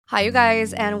Hi, you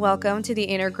guys, and welcome to the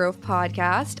Inner Growth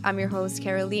Podcast. I'm your host,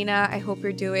 Carolina. I hope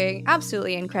you're doing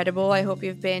absolutely incredible. I hope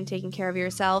you've been taking care of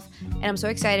yourself. And I'm so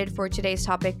excited for today's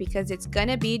topic because it's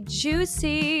gonna be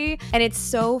juicy and it's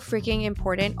so freaking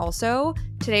important. Also,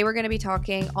 today we're gonna be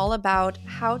talking all about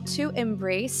how to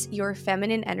embrace your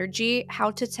feminine energy,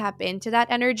 how to tap into that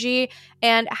energy,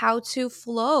 and how to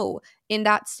flow in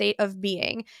that state of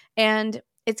being. And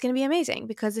it's going to be amazing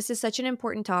because this is such an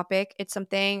important topic. It's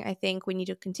something I think we need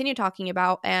to continue talking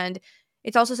about. And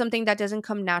it's also something that doesn't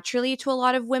come naturally to a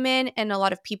lot of women and a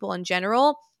lot of people in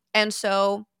general. And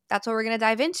so that's what we're going to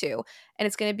dive into. And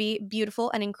it's going to be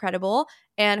beautiful and incredible.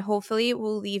 And hopefully,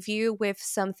 we'll leave you with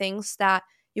some things that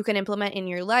you can implement in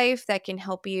your life that can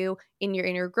help you in your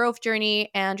inner growth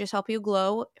journey and just help you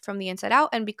glow from the inside out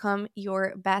and become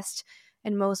your best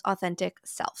and most authentic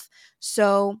self.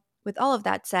 So, with all of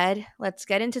that said, let's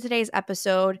get into today's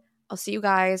episode. I'll see you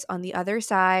guys on the other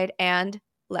side and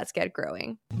let's get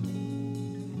growing.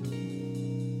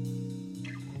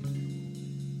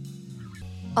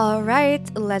 All right,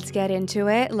 let's get into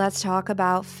it. Let's talk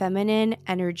about feminine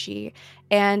energy.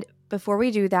 And before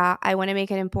we do that, I want to make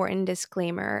an important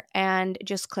disclaimer and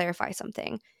just clarify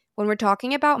something. When we're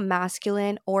talking about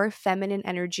masculine or feminine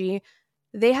energy,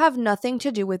 they have nothing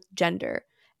to do with gender.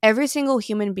 Every single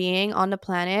human being on the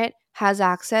planet has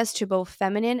access to both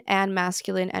feminine and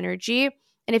masculine energy.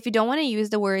 And if you don't want to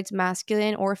use the words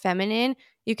masculine or feminine,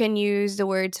 you can use the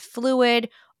words fluid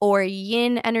or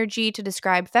yin energy to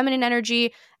describe feminine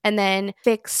energy, and then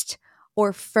fixed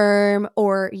or firm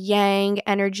or yang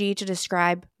energy to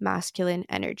describe masculine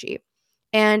energy.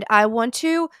 And I want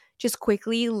to just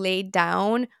quickly lay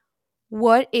down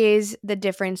what is the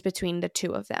difference between the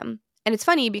two of them. And it's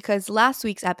funny because last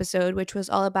week's episode, which was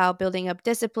all about building up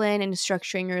discipline and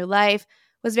structuring your life,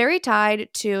 was very tied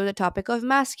to the topic of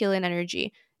masculine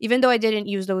energy, even though I didn't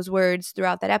use those words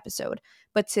throughout that episode.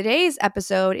 But today's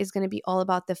episode is going to be all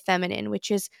about the feminine,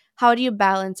 which is how do you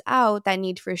balance out that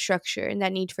need for structure and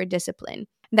that need for discipline,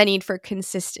 that need for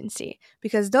consistency,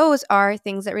 because those are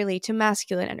things that relate to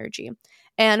masculine energy.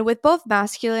 And with both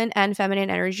masculine and feminine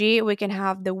energy, we can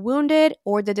have the wounded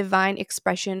or the divine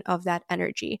expression of that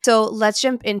energy. So let's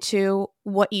jump into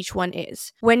what each one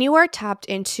is. When you are tapped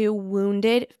into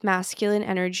wounded masculine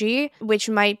energy, which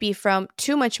might be from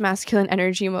too much masculine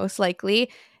energy, most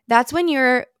likely, that's when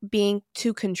you're being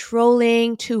too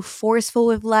controlling, too forceful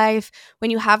with life, when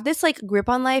you have this grip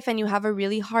on life and you have a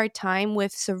really hard time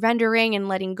with surrendering and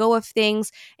letting go of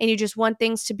things, and you just want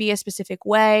things to be a specific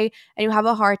way, and you have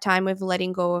a hard time with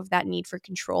letting go of that need for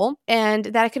control. And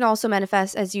that can also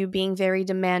manifest as you being very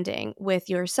demanding with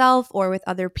yourself or with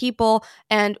other people.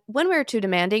 And when we're too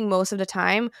demanding, most of the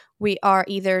time, we are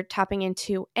either tapping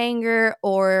into anger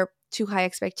or too high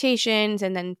expectations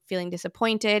and then feeling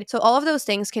disappointed. So all of those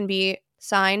things can be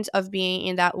signs of being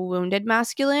in that wounded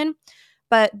masculine.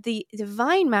 But the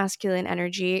divine masculine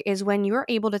energy is when you're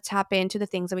able to tap into the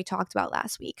things that we talked about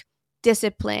last week: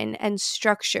 discipline and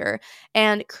structure,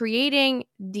 and creating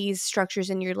these structures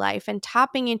in your life and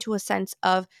tapping into a sense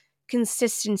of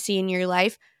consistency in your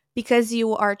life because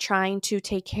you are trying to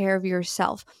take care of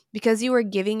yourself, because you are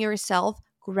giving yourself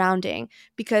grounding,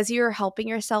 because you're helping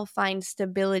yourself find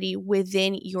stability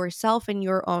within yourself and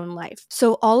your own life.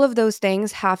 So all of those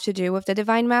things have to do with the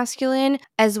divine masculine,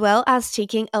 as well as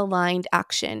taking aligned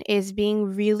action, is being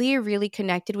really, really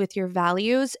connected with your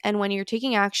values. And when you're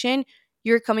taking action,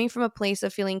 you're coming from a place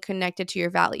of feeling connected to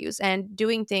your values and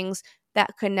doing things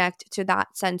that connect to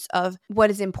that sense of what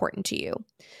is important to you.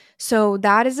 So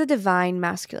that is a divine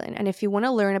masculine. And if you want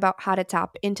to learn about how to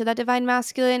tap into that divine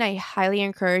masculine, I highly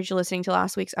encourage listening to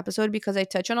last week's episode because I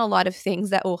touch on a lot of things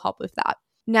that will help with that.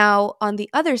 Now, on the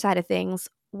other side of things,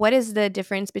 what is the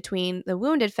difference between the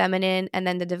wounded feminine and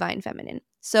then the divine feminine?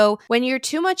 So when you're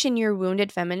too much in your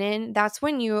wounded feminine, that's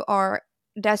when you are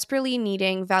desperately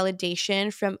needing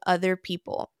validation from other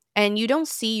people and you don't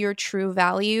see your true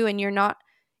value and you're not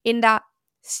in that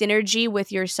synergy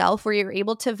with yourself where you're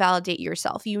able to validate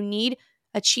yourself. You need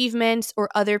achievements or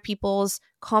other people's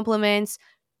compliments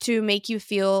to make you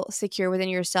feel secure within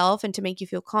yourself and to make you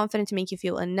feel confident, to make you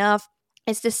feel enough.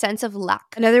 It's the sense of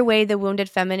lack. Another way the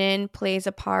wounded feminine plays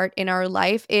a part in our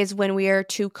life is when we are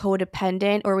too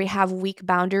codependent or we have weak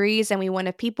boundaries and we want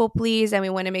to people please and we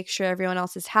want to make sure everyone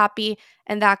else is happy.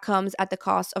 And that comes at the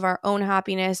cost of our own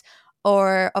happiness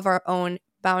or of our own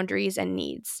boundaries and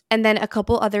needs. And then a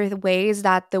couple other ways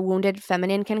that the wounded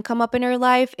feminine can come up in her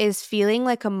life is feeling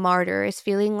like a martyr, is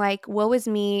feeling like, woe is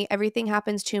me, everything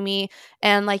happens to me,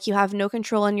 and like you have no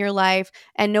control in your life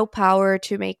and no power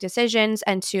to make decisions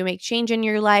and to make change in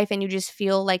your life, and you just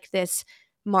feel like this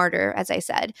martyr, as I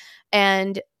said.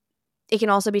 And it can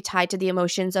also be tied to the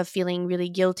emotions of feeling really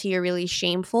guilty or really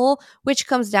shameful, which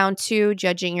comes down to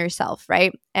judging yourself,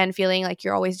 right? And feeling like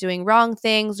you're always doing wrong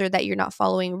things or that you're not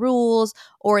following rules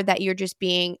or that you're just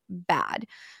being bad.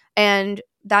 And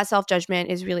that self-judgment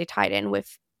is really tied in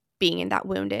with being in that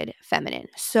wounded feminine.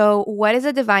 So, what is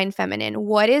a divine feminine?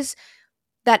 What is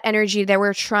that energy that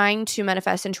we're trying to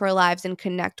manifest into our lives and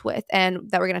connect with, and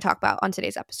that we're going to talk about on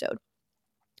today's episode?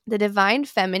 The divine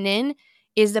feminine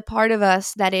is the part of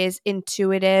us that is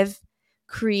intuitive,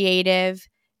 creative,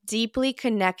 deeply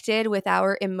connected with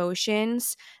our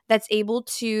emotions, that's able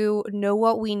to know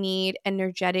what we need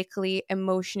energetically,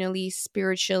 emotionally,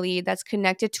 spiritually, that's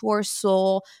connected to our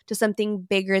soul, to something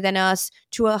bigger than us,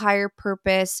 to a higher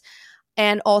purpose.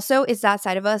 And also is that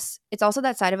side of us, it's also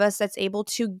that side of us that's able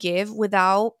to give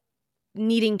without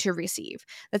needing to receive,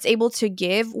 that's able to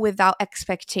give without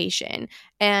expectation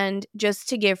and just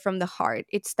to give from the heart.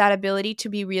 It's that ability to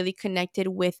be really connected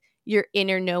with your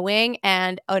inner knowing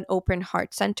and an open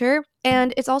heart center.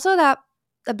 And it's also that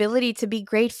ability to be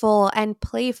grateful and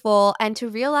playful and to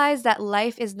realize that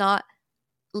life is not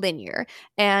linear,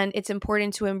 and it's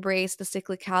important to embrace the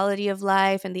cyclicality of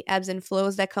life and the ebbs and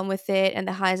flows that come with it and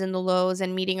the highs and the lows,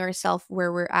 and meeting ourselves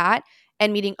where we're at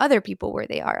and meeting other people where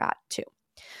they are at too.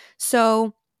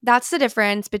 So that's the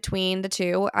difference between the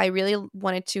two. I really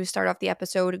wanted to start off the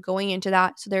episode going into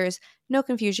that so there's no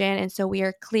confusion. And so we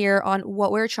are clear on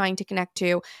what we're trying to connect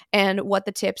to and what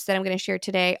the tips that I'm going to share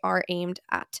today are aimed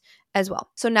at as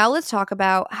well. So now let's talk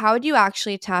about how do you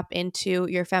actually tap into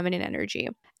your feminine energy.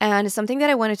 And something that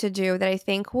I wanted to do that I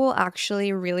think will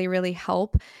actually really, really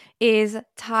help is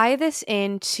tie this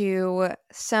into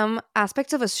some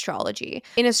aspects of astrology.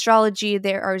 In astrology,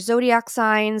 there are zodiac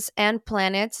signs and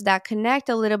planets that connect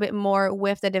a little bit more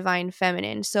with the divine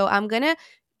feminine. So I'm going to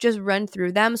just run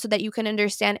through them so that you can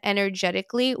understand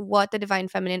energetically what the divine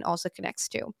feminine also connects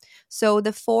to. So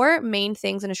the four main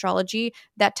things in astrology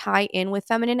that tie in with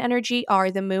feminine energy are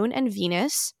the moon and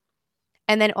Venus,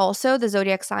 and then also the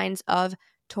zodiac signs of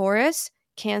Taurus,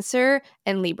 Cancer,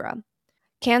 and Libra.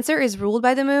 Cancer is ruled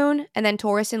by the moon, and then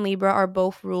Taurus and Libra are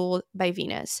both ruled by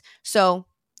Venus. So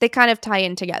they kind of tie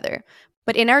in together.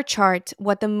 But in our chart,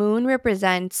 what the moon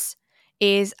represents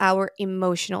is our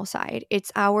emotional side.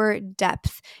 It's our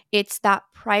depth. It's that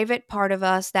private part of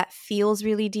us that feels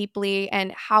really deeply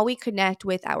and how we connect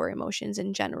with our emotions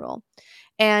in general.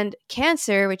 And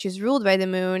Cancer, which is ruled by the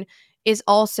moon, is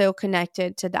also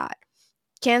connected to that.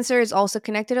 Cancer is also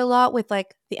connected a lot with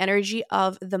like the energy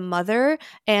of the mother,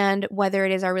 and whether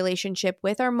it is our relationship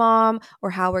with our mom or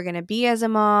how we're going to be as a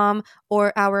mom,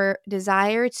 or our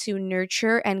desire to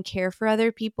nurture and care for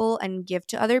other people and give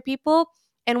to other people.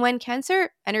 And when Cancer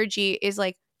energy is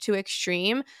like too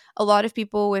extreme, a lot of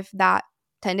people with that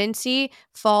tendency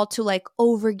fall to like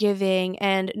overgiving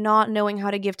and not knowing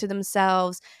how to give to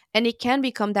themselves, and it can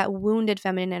become that wounded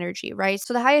feminine energy, right?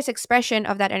 So the highest expression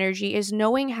of that energy is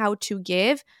knowing how to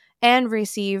give and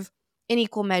receive in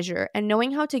equal measure, and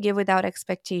knowing how to give without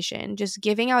expectation, just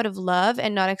giving out of love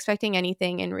and not expecting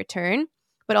anything in return,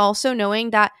 but also knowing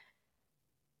that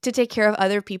to take care of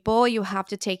other people, you have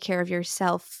to take care of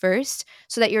yourself first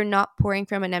so that you're not pouring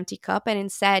from an empty cup and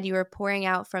instead you are pouring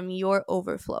out from your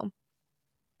overflow.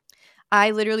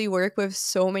 I literally work with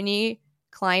so many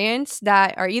clients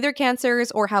that are either Cancers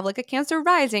or have like a Cancer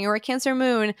rising or a Cancer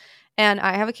moon. And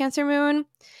I have a Cancer moon.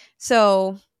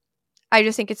 So I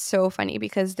just think it's so funny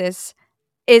because this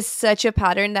is such a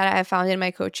pattern that I have found in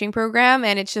my coaching program.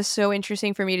 And it's just so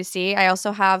interesting for me to see. I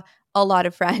also have a lot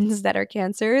of friends that are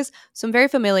Cancers. So I'm very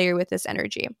familiar with this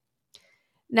energy.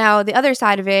 Now, the other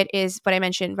side of it is what I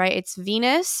mentioned, right? It's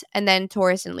Venus and then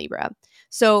Taurus and Libra.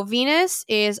 So, Venus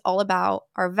is all about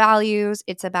our values,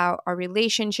 it's about our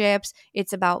relationships,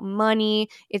 it's about money,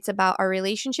 it's about our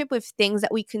relationship with things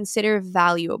that we consider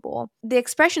valuable. The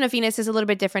expression of Venus is a little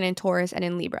bit different in Taurus and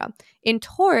in Libra. In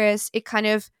Taurus, it kind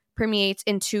of permeates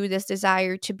into this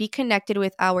desire to be connected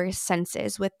with our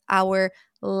senses, with our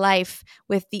life,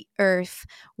 with the earth,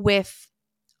 with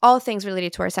all things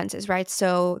related to our senses, right?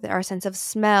 So our sense of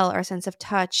smell, our sense of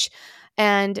touch,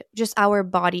 and just our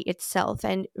body itself,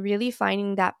 and really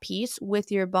finding that peace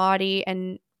with your body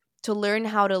and to learn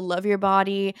how to love your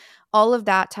body. All of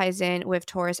that ties in with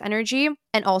Taurus energy.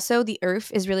 And also the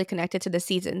earth is really connected to the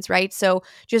seasons, right? So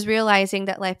just realizing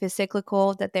that life is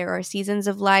cyclical, that there are seasons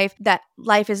of life, that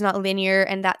life is not linear,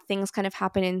 and that things kind of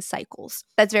happen in cycles.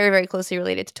 That's very, very closely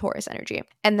related to Taurus energy.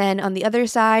 And then on the other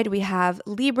side, we have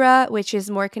Libra, which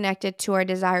is more connected to our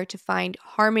desire to find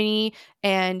harmony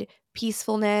and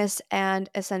peacefulness and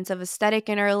a sense of aesthetic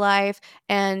in our life,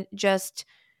 and just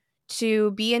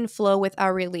to be in flow with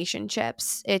our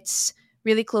relationships. It's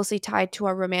really closely tied to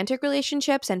our romantic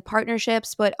relationships and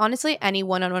partnerships, but honestly, any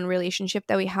one on one relationship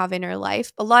that we have in our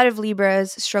life. A lot of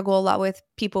Libras struggle a lot with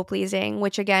people pleasing,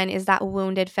 which again is that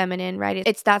wounded feminine, right?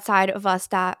 It's that side of us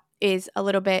that is a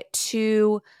little bit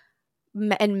too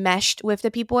enmeshed with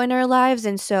the people in our lives.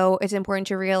 And so it's important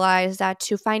to realize that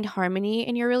to find harmony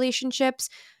in your relationships,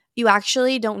 you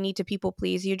actually don't need to people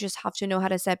please. You just have to know how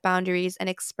to set boundaries and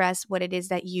express what it is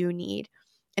that you need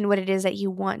and what it is that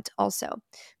you want also.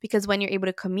 Because when you're able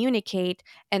to communicate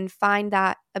and find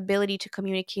that ability to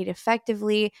communicate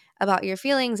effectively about your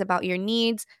feelings, about your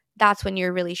needs, that's when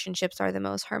your relationships are the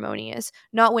most harmonious.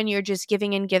 Not when you're just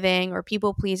giving and giving or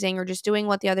people pleasing or just doing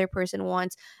what the other person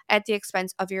wants at the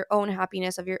expense of your own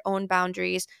happiness, of your own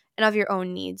boundaries, and of your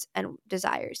own needs and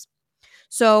desires.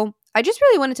 So I just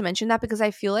really wanted to mention that because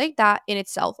I feel like that in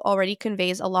itself already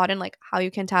conveys a lot in like how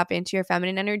you can tap into your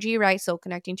feminine energy, right? So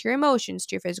connecting to your emotions,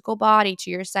 to your physical body, to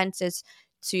your senses,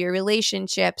 to your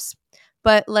relationships.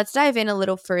 But let's dive in a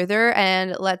little further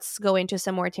and let's go into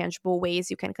some more tangible ways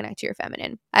you can connect to your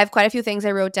feminine. I have quite a few things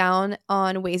I wrote down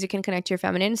on ways you can connect to your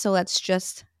feminine. So let's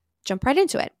just jump right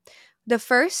into it. The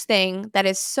first thing that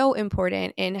is so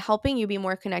important in helping you be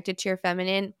more connected to your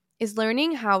feminine is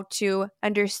learning how to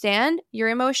understand your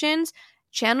emotions,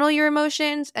 channel your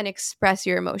emotions, and express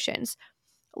your emotions.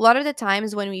 A lot of the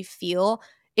times when we feel,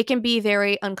 it can be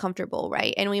very uncomfortable,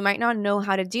 right? And we might not know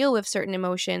how to deal with certain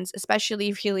emotions,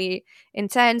 especially really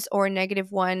intense or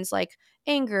negative ones like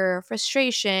anger,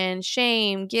 frustration,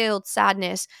 shame, guilt,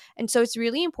 sadness. And so it's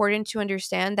really important to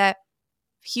understand that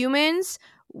humans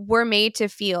were made to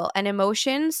feel, and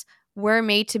emotions were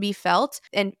made to be felt,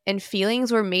 and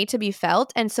feelings were made to be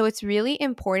felt. And so it's really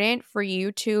important for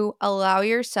you to allow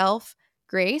yourself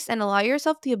grace and allow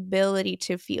yourself the ability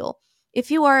to feel.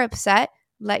 If you are upset,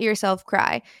 let yourself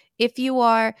cry. If you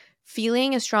are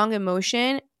feeling a strong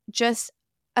emotion, just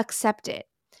accept it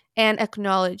and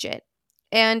acknowledge it.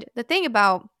 And the thing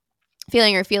about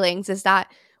feeling your feelings is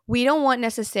that we don't want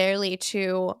necessarily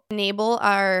to enable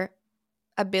our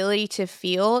ability to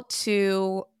feel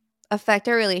to affect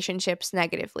our relationships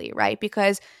negatively, right?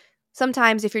 Because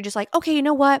sometimes if you're just like, okay, you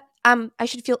know what? I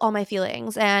should feel all my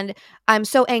feelings and I'm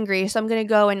so angry, so I'm going to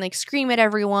go and like scream at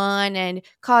everyone and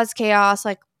cause chaos.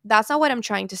 Like that's not what I'm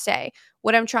trying to say.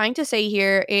 What I'm trying to say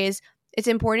here is it's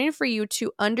important for you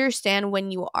to understand when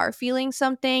you are feeling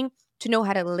something, to know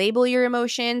how to label your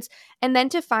emotions, and then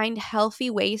to find healthy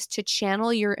ways to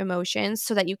channel your emotions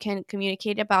so that you can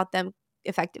communicate about them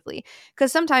effectively.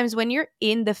 Because sometimes when you're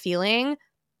in the feeling,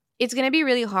 it's going to be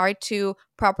really hard to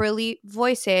properly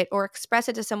voice it or express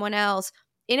it to someone else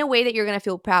in a way that you're going to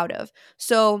feel proud of.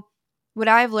 So, what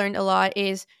I've learned a lot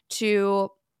is to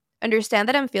understand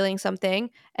that I'm feeling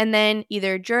something and then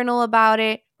either journal about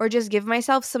it or just give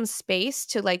myself some space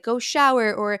to like go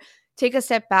shower or take a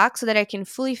step back so that I can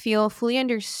fully feel, fully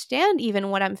understand even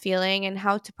what I'm feeling and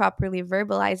how to properly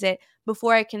verbalize it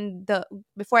before I can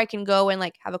go and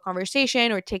like have a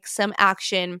conversation or take some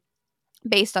action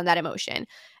based on that emotion.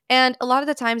 And a lot of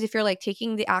the times, if you're like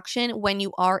taking the action when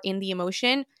you are in the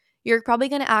emotion, you're probably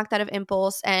going to act out of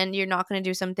impulse and you're not going to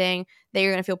do something that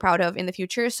you're going to feel proud of in the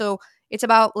future. So it's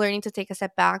about learning to take a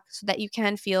step back so that you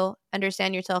can feel,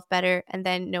 understand yourself better, and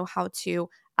then know how to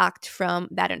act from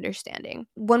that understanding.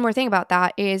 One more thing about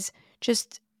that is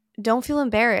just don't feel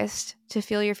embarrassed to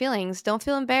feel your feelings. Don't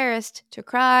feel embarrassed to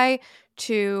cry,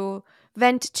 to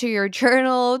vent to your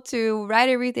journal, to write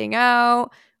everything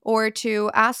out or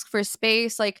to ask for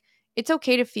space. Like, it's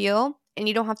okay to feel, and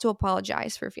you don't have to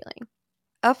apologize for feeling.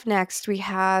 Up next, we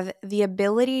have the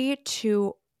ability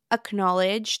to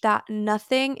acknowledge that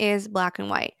nothing is black and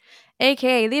white,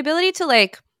 aka the ability to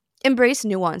like embrace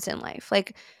nuance in life.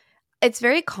 Like, it's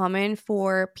very common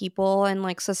for people and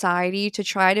like society to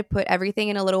try to put everything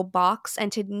in a little box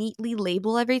and to neatly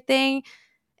label everything,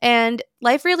 and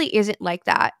life really isn't like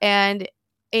that. And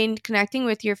in connecting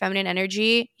with your feminine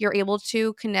energy, you're able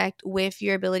to connect with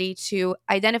your ability to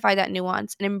identify that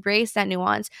nuance and embrace that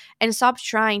nuance and stop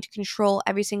trying to control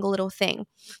every single little thing.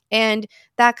 And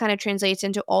that kind of translates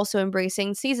into also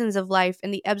embracing seasons of life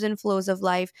and the ebbs and flows of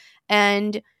life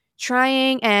and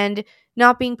trying and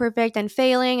not being perfect and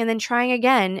failing and then trying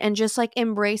again and just like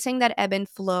embracing that ebb and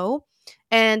flow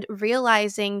and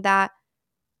realizing that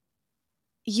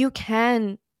you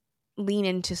can lean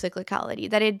into cyclicality,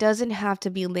 that it doesn't have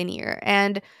to be linear.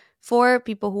 And for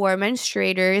people who are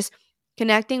menstruators,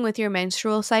 connecting with your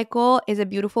menstrual cycle is a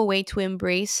beautiful way to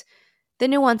embrace the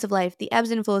nuance of life, the ebbs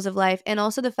and flows of life, and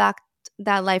also the fact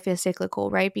that life is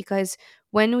cyclical, right? Because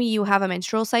when you have a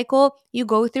menstrual cycle, you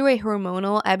go through a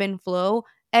hormonal ebb and flow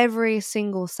every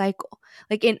single cycle.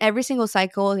 Like in every single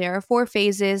cycle, there are 4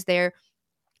 phases. There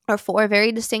are four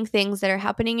very distinct things that are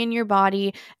happening in your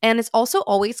body. And it's also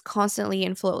always constantly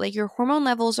in flow. Like your hormone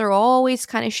levels are always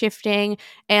kind of shifting,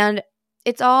 and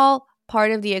it's all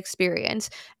part of the experience.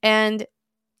 And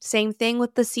same thing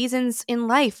with the seasons in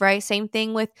life, right? Same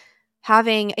thing with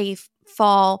having a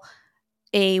fall,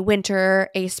 a winter,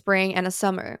 a spring, and a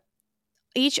summer.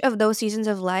 Each of those seasons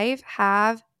of life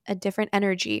have a different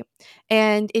energy,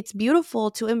 and it's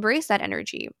beautiful to embrace that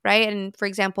energy, right? And for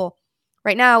example,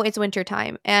 right now it's winter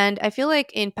time, and I feel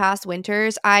like in past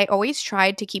winters I always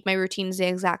tried to keep my routines the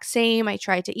exact same. I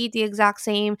tried to eat the exact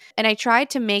same, and I tried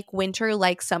to make winter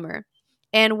like summer.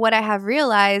 And what I have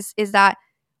realized is that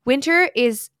winter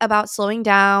is about slowing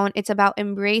down. It's about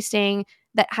embracing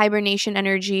that hibernation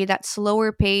energy, that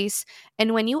slower pace.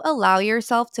 And when you allow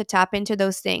yourself to tap into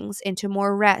those things, into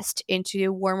more rest,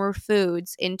 into warmer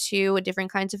foods, into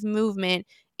different kinds of movement,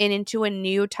 and into a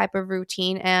new type of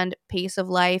routine and pace of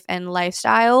life and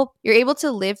lifestyle, you're able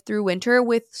to live through winter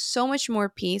with so much more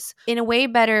peace, in a way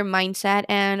better mindset,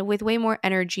 and with way more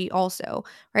energy also,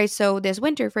 right? So this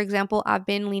winter, for example, I've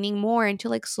been leaning more into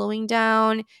like slowing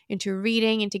down, into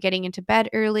reading, into getting into bed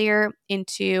earlier,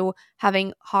 into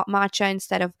having hot matcha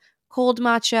instead of cold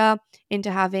matcha, into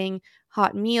having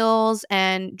hot meals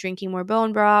and drinking more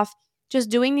bone broth, just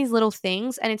doing these little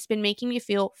things. And it's been making me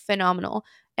feel phenomenal.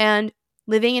 And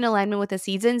living in alignment with the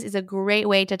seasons is a great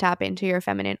way to tap into your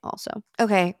feminine also.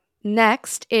 Okay,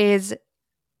 next is,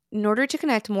 in order to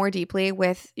connect more deeply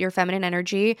with your feminine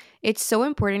energy, it's so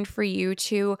important for you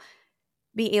to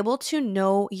be able to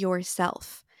know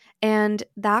yourself. And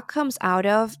that comes out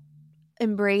of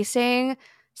embracing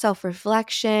self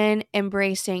reflection,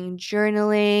 embracing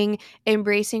journaling,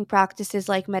 embracing practices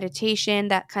like meditation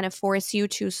that kind of force you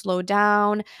to slow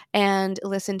down and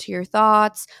listen to your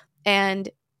thoughts. And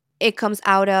it comes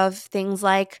out of things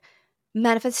like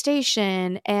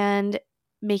manifestation and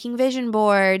making vision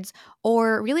boards,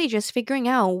 or really just figuring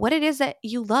out what it is that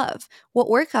you love. What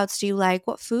workouts do you like?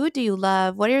 What food do you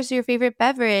love? What is your favorite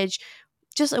beverage?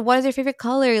 Just what is your favorite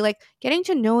color? Like getting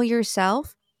to know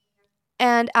yourself,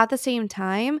 and at the same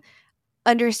time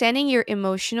understanding your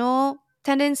emotional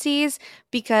tendencies,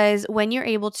 because when you're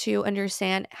able to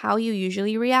understand how you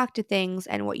usually react to things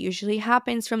and what usually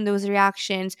happens from those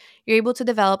reactions, you're able to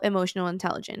develop emotional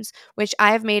intelligence, which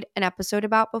I have made an episode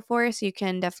about before, so you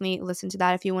can definitely listen to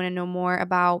that if you want to know more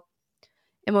about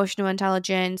emotional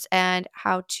intelligence and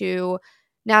how to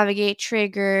navigate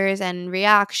triggers and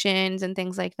reactions and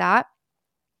things like that.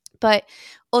 But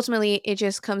ultimately, it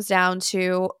just comes down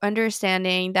to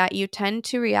understanding that you tend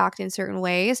to react in certain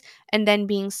ways, and then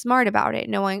being smart about it,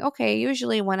 knowing, okay,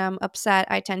 usually when I'm upset,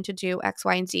 I tend to do X,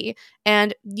 Y, and Z.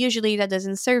 And usually that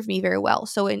doesn't serve me very well.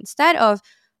 So instead of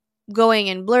going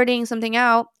and blurting something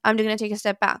out, I'm going to take a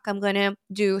step back. I'm going to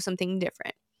do something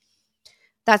different.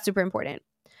 That's super important.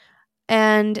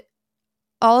 And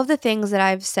all of the things that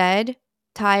I've said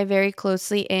tie very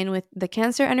closely in with the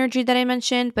Cancer energy that I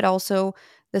mentioned, but also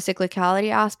the cyclicality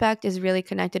aspect is really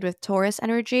connected with Taurus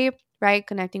energy, right?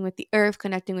 Connecting with the earth,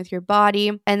 connecting with your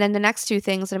body. And then the next two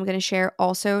things that I'm going to share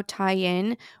also tie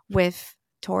in with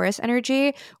Taurus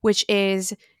energy, which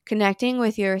is connecting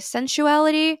with your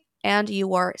sensuality and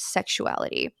your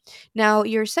sexuality. Now,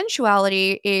 your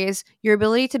sensuality is your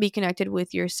ability to be connected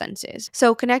with your senses.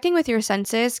 So, connecting with your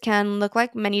senses can look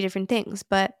like many different things,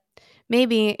 but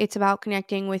maybe it's about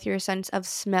connecting with your sense of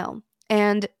smell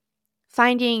and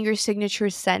finding your signature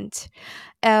scent,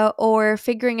 or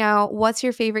figuring out what's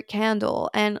your favorite candle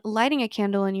and lighting a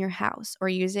candle in your house, or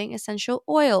using essential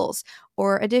oils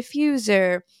or a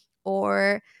diffuser,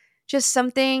 or just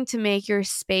something to make your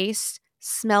space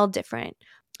smell different.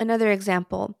 Another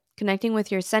example, connecting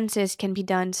with your senses can be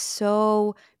done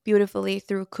so beautifully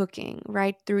through cooking,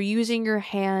 right? Through using your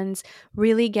hands,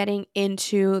 really getting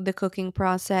into the cooking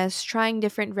process, trying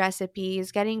different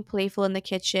recipes, getting playful in the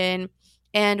kitchen.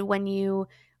 And when you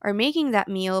are making that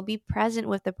meal, be present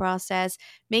with the process,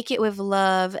 make it with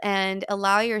love, and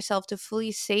allow yourself to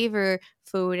fully savor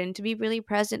food and to be really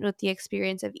present with the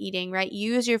experience of eating, right?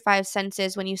 Use your five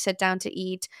senses when you sit down to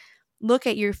eat. Look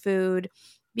at your food,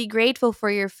 be grateful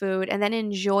for your food, and then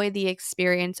enjoy the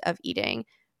experience of eating.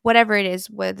 Whatever it is,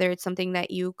 whether it's something that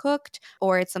you cooked,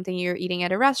 or it's something you're eating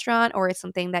at a restaurant, or it's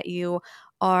something that you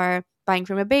are buying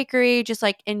from a bakery, just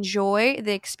like enjoy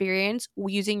the experience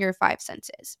using your five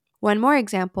senses. One more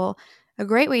example, a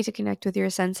great way to connect with your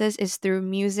senses is through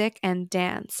music and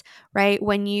dance, right?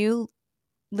 When you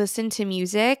listen to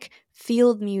music,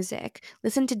 field music,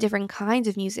 listen to different kinds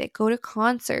of music, go to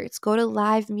concerts, go to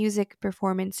live music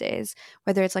performances,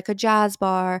 whether it's like a jazz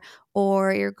bar,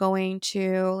 or you're going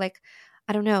to like,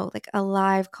 I don't know, like a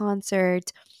live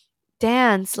concert.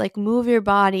 dance, like move your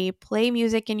body, play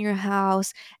music in your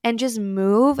house, and just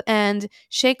move and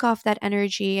shake off that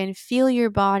energy and feel your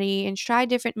body and try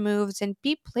different moves and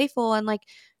be playful and like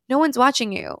no one's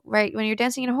watching you, right? When you're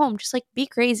dancing at home, just like be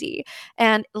crazy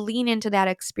and lean into that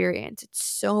experience. It's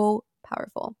so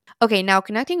powerful. Okay, now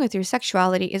connecting with your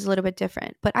sexuality is a little bit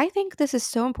different, but I think this is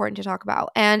so important to talk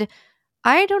about. And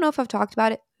I don't know if I've talked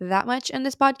about it that much in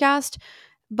this podcast,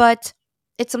 but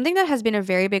it's something that has been a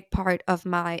very big part of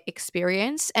my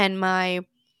experience and my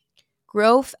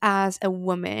growth as a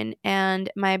woman and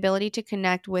my ability to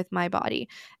connect with my body.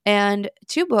 And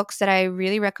two books that I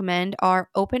really recommend are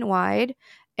Open Wide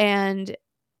and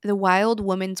The Wild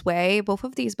Woman's Way. Both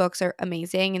of these books are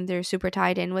amazing and they're super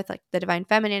tied in with like the divine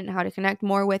feminine and how to connect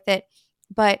more with it.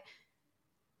 But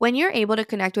when you're able to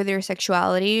connect with your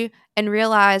sexuality and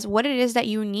realize what it is that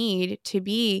you need to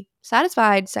be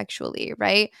satisfied sexually,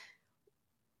 right?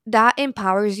 That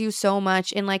empowers you so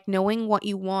much in like knowing what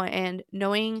you want and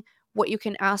knowing what you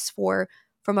can ask for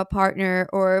from a partner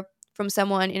or from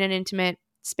someone in an intimate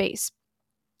space.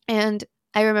 And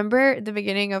I remember the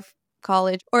beginning of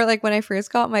college or like when I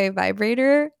first got my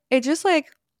vibrator, it just like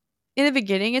in the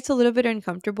beginning it's a little bit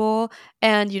uncomfortable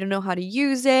and you don't know how to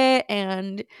use it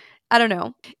and I don't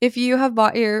know. If you have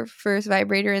bought your first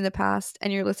vibrator in the past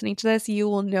and you're listening to this, you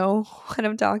will know what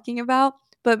I'm talking about.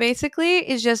 But basically,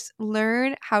 is just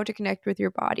learn how to connect with your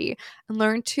body and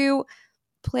learn to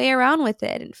play around with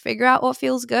it and figure out what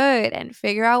feels good and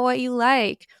figure out what you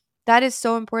like. That is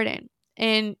so important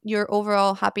in your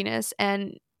overall happiness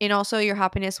and in also your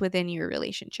happiness within your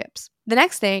relationships. The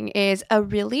next thing is a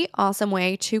really awesome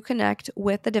way to connect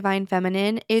with the divine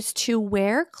feminine is to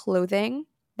wear clothing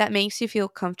that makes you feel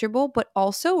comfortable but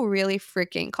also really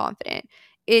freaking confident.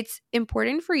 It's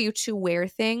important for you to wear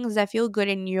things that feel good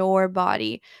in your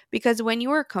body because when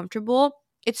you are comfortable,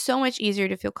 it's so much easier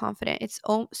to feel confident. It's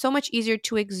so much easier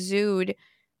to exude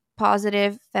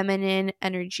positive feminine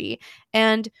energy.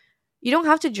 And you don't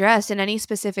have to dress in any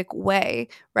specific way,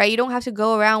 right? You don't have to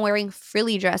go around wearing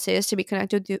frilly dresses to be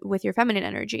connected with your feminine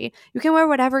energy. You can wear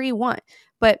whatever you want.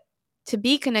 But to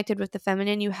be connected with the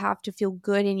feminine, you have to feel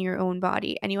good in your own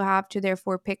body. And you have to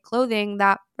therefore pick clothing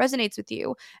that resonates with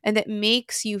you and that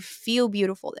makes you feel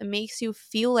beautiful. That makes you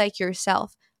feel like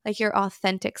yourself, like your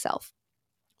authentic self.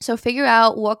 So figure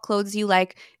out what clothes you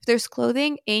like. If there's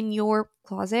clothing in your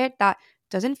closet that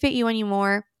doesn't fit you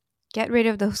anymore, get rid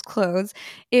of those clothes.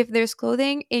 If there's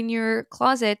clothing in your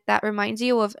closet that reminds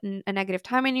you of a negative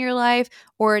time in your life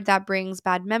or that brings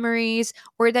bad memories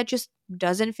or that just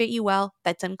doesn't fit you well,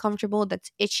 that's uncomfortable,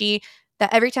 that's itchy,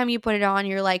 that every time you put it on,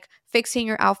 you're like fixing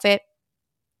your outfit,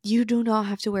 you do not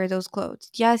have to wear those clothes.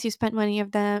 Yes, you spent money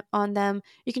of them on them.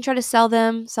 You can try to sell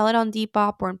them, sell it on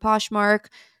Depop or on Poshmark,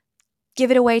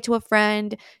 give it away to a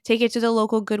friend, take it to the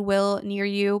local Goodwill near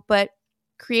you, but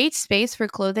create space for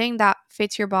clothing that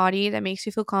fits your body, that makes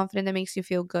you feel confident, that makes you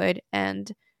feel good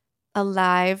and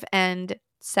alive and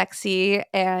sexy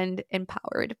and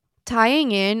empowered.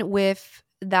 Tying in with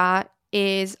that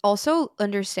is also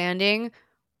understanding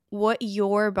what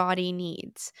your body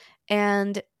needs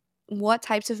and what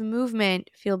types of movement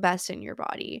feel best in your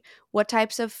body, what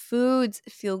types of foods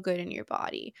feel good in your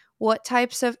body, what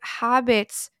types of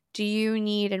habits do you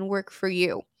need and work for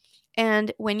you.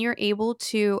 And when you're able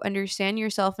to understand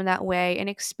yourself in that way and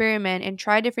experiment and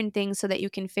try different things so that you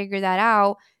can figure that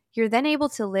out, you're then able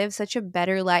to live such a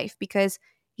better life because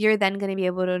you're then going to be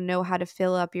able to know how to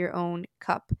fill up your own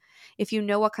cup. If you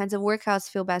know what kinds of workouts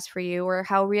feel best for you or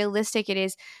how realistic it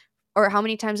is or how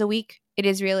many times a week it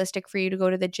is realistic for you to go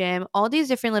to the gym, all these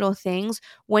different little things,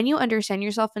 when you understand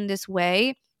yourself in this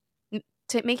way,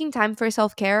 making time for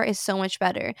self-care is so much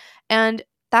better. And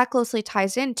that closely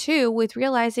ties in too with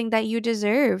realizing that you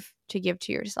deserve to give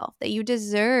to yourself, that you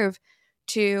deserve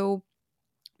to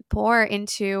pour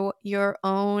into your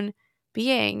own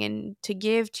being and to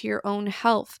give to your own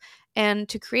health and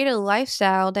to create a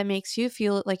lifestyle that makes you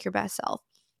feel like your best self.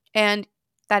 And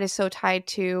that is so tied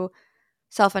to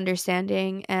self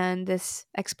understanding and this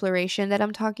exploration that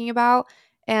I'm talking about.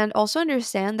 And also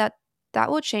understand that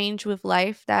that will change with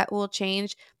life, that will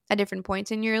change at different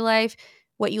points in your life.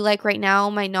 What you like right now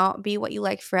might not be what you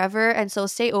like forever. And so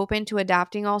stay open to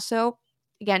adapting also.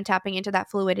 Again, tapping into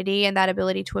that fluidity and that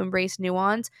ability to embrace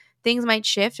nuance. Things might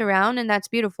shift around, and that's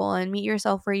beautiful. And meet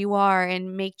yourself where you are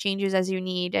and make changes as you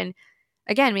need. And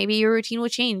again, maybe your routine will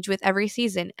change with every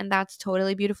season, and that's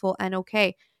totally beautiful and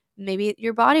okay. Maybe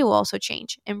your body will also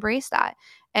change. Embrace that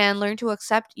and learn to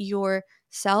accept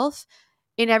yourself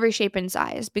in every shape and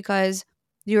size because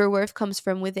your worth comes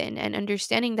from within. And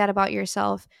understanding that about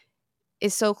yourself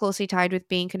is so closely tied with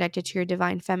being connected to your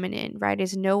divine feminine, right?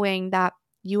 Is knowing that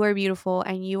you are beautiful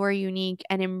and you are unique,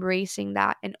 and embracing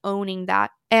that and owning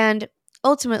that. And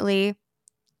ultimately,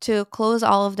 to close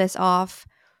all of this off,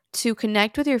 to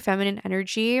connect with your feminine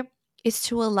energy is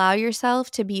to allow yourself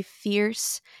to be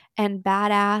fierce and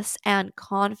badass and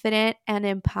confident and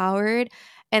empowered.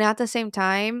 And at the same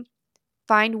time,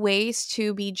 find ways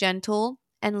to be gentle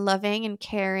and loving and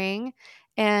caring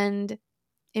and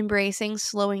embracing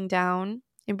slowing down,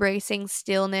 embracing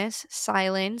stillness,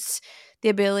 silence, the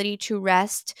ability to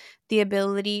rest, the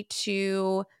ability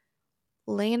to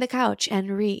lay in the couch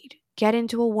and read, get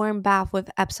into a warm bath with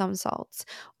Epsom salts,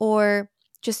 or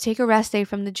just take a rest day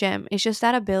from the gym. It's just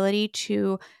that ability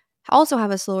to also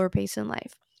have a slower pace in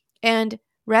life. And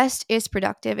rest is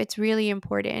productive. It's really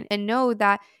important. And know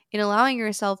that in allowing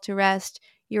yourself to rest,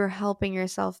 you're helping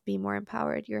yourself be more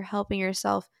empowered. You're helping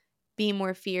yourself be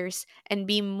more fierce and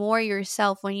be more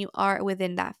yourself when you are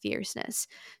within that fierceness.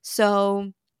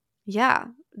 So, yeah,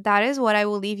 that is what I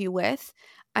will leave you with.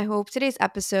 I hope today's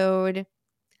episode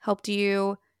helped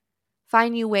you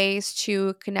find new ways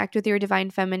to connect with your divine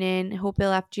feminine. I hope it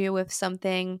left you with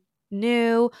something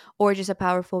new or just a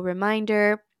powerful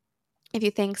reminder. If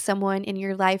you think someone in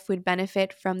your life would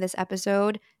benefit from this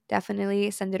episode, definitely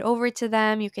send it over to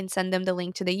them. You can send them the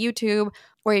link to the YouTube,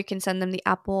 or you can send them the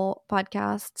Apple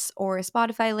Podcasts or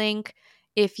Spotify link.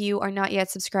 If you are not yet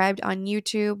subscribed on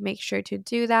YouTube, make sure to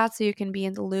do that so you can be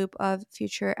in the loop of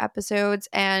future episodes.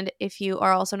 And if you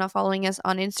are also not following us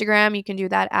on Instagram, you can do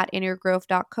that at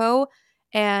innergrowth.co.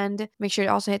 And make sure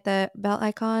to also hit the bell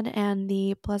icon and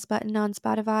the plus button on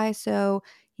Spotify so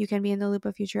you can be in the loop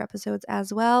of future episodes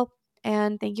as well.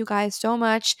 And thank you guys so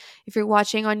much. If you're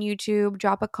watching on YouTube,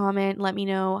 drop a comment. Let me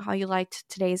know how you liked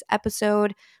today's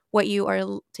episode, what you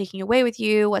are taking away with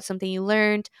you, what's something you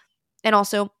learned. And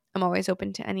also, I'm always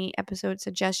open to any episode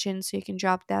suggestions, so you can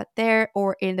drop that there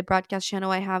or in the broadcast channel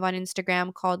I have on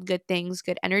Instagram called Good Things,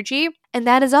 Good Energy. And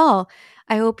that is all.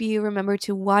 I hope you remember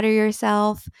to water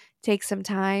yourself, take some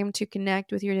time to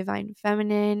connect with your divine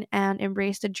feminine, and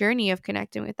embrace the journey of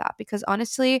connecting with that, because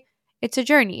honestly, it's a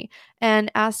journey. And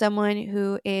as someone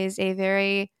who is a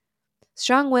very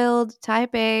strong willed,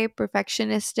 type A,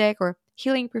 perfectionistic, or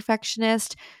healing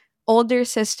perfectionist, older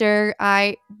sister,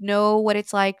 I know what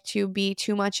it's like to be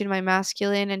too much in my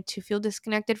masculine and to feel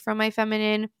disconnected from my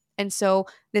feminine. And so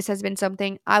this has been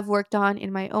something I've worked on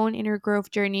in my own inner growth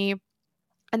journey.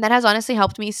 And that has honestly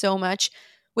helped me so much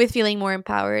with feeling more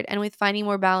empowered and with finding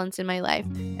more balance in my life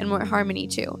and more harmony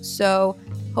too. So,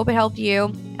 hope it helped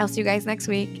you. I'll see you guys next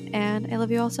week. And I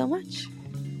love you all so much.